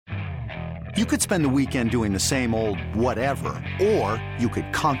You could spend the weekend doing the same old whatever, or you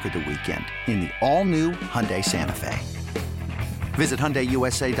could conquer the weekend in the all-new Hyundai Santa Fe. Visit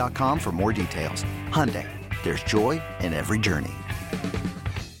HyundaiUSA.com for more details. Hyundai, there's joy in every journey.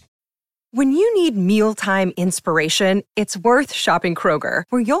 When you need mealtime inspiration, it's worth shopping Kroger,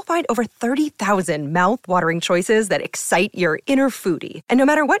 where you'll find over 30,000 mouth-watering choices that excite your inner foodie. And no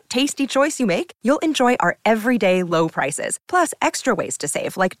matter what tasty choice you make, you'll enjoy our everyday low prices, plus extra ways to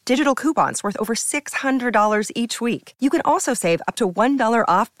save, like digital coupons worth over $600 each week. You can also save up to $1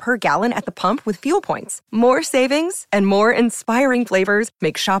 off per gallon at the pump with fuel points. More savings and more inspiring flavors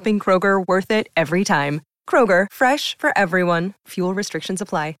make shopping Kroger worth it every time. Kroger, fresh for everyone. Fuel restrictions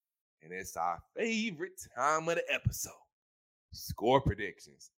apply. And it's our favorite time of the episode. Score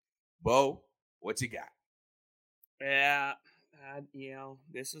predictions. Bo, what you got? Yeah,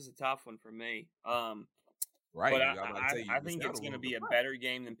 this is a tough one for me. Right. But I think it's going to be a better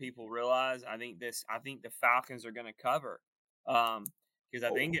game than people realize. I think the Falcons are going to cover. Because I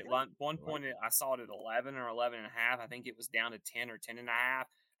think at one point I saw it at 11 or 11.5. I think it was down to 10 or 10.5.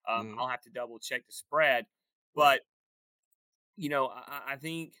 I'll have to double check the spread, but I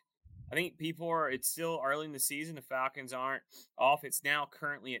think it's still early in the season. The Falcons aren't off. It's now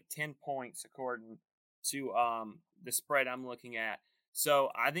currently at 10 points according to the spread I'm looking at. So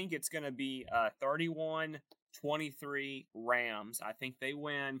I think it's going to be 31-23 Rams. I think they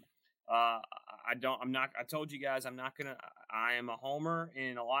win. I told you guys I am a homer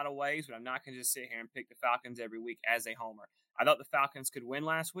in a lot of ways, but I'm not going to just sit here and pick the Falcons every week as a homer. I thought the Falcons could win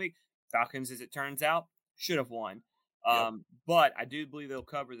last week. Falcons, as it turns out, should have won. But I do believe they'll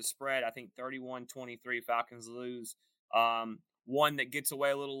cover the spread. I think 31-23 Falcons lose. One that gets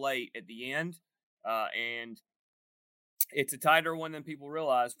away a little late at the end. And it's a tighter one than people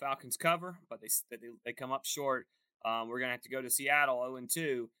realize. Falcons cover, but they come up short. We're going to have to go to Seattle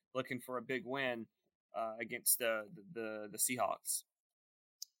 0-2 looking for a big win against the Seahawks.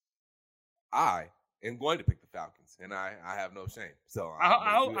 I am going to pick the Falcons, and I have no shame. So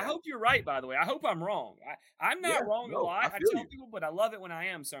I hope you're right, by the way. I hope I'm wrong. I'm not wrong a lot. I tell people, but I love it when I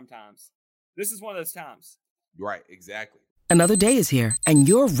am sometimes. This is one of those times. Right, exactly. Another day is here, and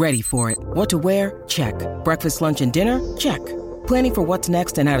you're ready for it. What to wear? Check. Breakfast, lunch, and dinner? Check. Planning for what's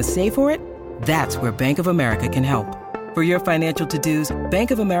next and how to save for it? That's where Bank of America can help. For your financial to-dos,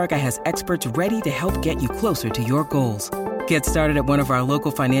 Bank of America has experts ready to help get you closer to your goals. Get started at one of our local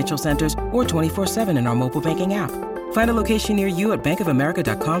financial centers or 24/7 in our mobile banking app. Find a location near you at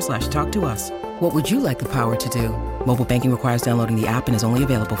bankofamerica.com/talktous. What would you like the power to do? Mobile banking requires downloading the app and is only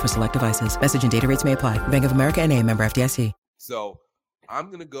available for select devices. Message and data rates may apply. Bank of America N.A., member FDIC. So I'm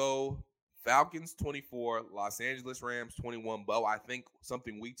going to go Falcons 24, Los Angeles Rams 21. Bo, I think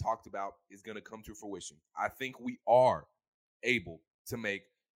something we talked about is going to come to fruition. I think we are able to make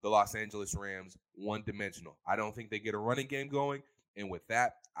the Los Angeles Rams one-dimensional. I don't think they get a running game going. And with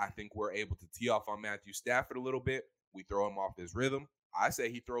that, I think we're able to tee off on Matthew Stafford a little bit. We throw him off his rhythm. I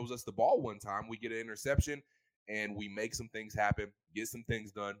say he throws us the ball one time. We get an interception, and we make some things happen, get some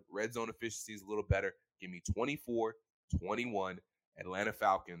things done. Red zone efficiency is a little better. Give me 24-21 Atlanta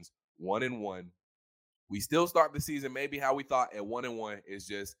Falcons, 1-1. We still start the season maybe how we thought at 1-1. It's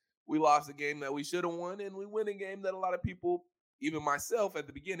just we lost a game that we should have won, and we win a game that a lot of people, even myself at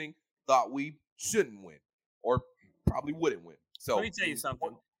the beginning, thought we shouldn't win or probably wouldn't win. So let me tell you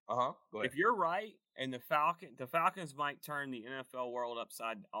something. Go ahead. If you're right, and the Falcons might turn the NFL world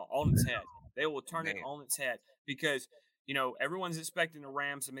upside on its head. They will turn it on its head because everyone's expecting the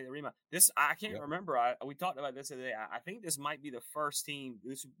Rams to make the rematch. I can't remember. We talked about this the other day. I think this might be the first team.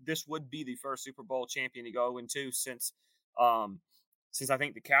 This would be the first Super Bowl champion to go into since I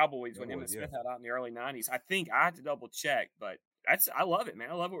think the Cowboys when Emmitt Smith had out in the early '90s. I think I had to double check, but I love it,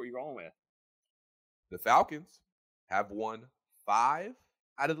 man. I love what you're going with. The Falcons have won 5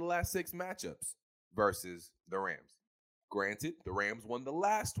 out of the last 6 matchups versus the Rams. Granted, the Rams won the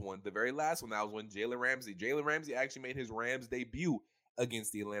last one, the very last one. That was when Jalen Ramsey actually made his Rams debut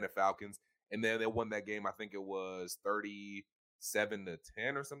against the Atlanta Falcons. And then they won that game. I think it was 37-10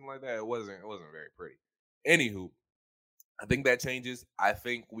 or something like that. It wasn't very pretty. Anywho, I think that changes. I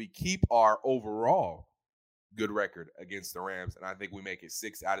think we keep our overall good record against the Rams, and I think we make it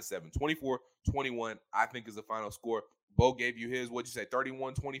 6 out of 7. 24-21, I think, is the final score. Bo gave you his, what'd you say,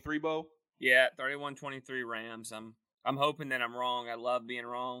 31-23, Bo? Yeah, 31-23 Rams. I'm hoping that I'm wrong. I love being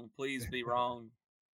wrong. Please be wrong.